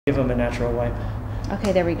Give him a natural wipe.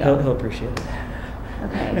 Okay, there we go. He'll appreciate it.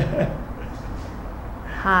 Okay.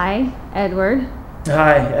 Hi, Edward.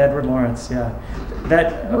 Hi, Edward Lawrence. Yeah.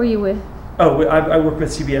 Who are you with? Oh, I work with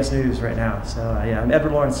CBS News right now. So yeah, I'm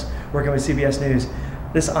Edward Lawrence working with CBS News.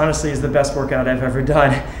 This honestly is the best workout I've ever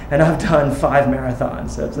done, and I've done 5 marathons.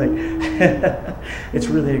 So it's like, it's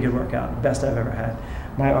really a good workout, the best I've ever had.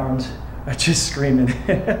 My arms are just screaming.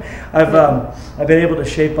 I've been able to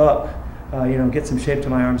shape up, get some shape to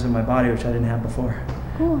my arms and my body, which I didn't have before.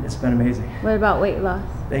 Cool. It's been amazing. What about weight loss?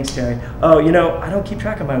 Thanks, Terry. Oh, I don't keep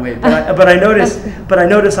track of my weight, but I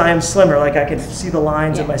notice I am slimmer. Like I can see the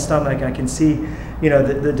lines in my stomach. I can see,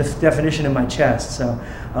 the definition in my chest. So,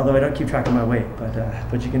 although I don't keep track of my weight,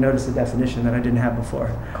 but you can notice the definition that I didn't have before.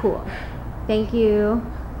 Cool. Thank you.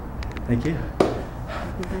 Thank you.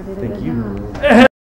 I think I did a good job. Thank you.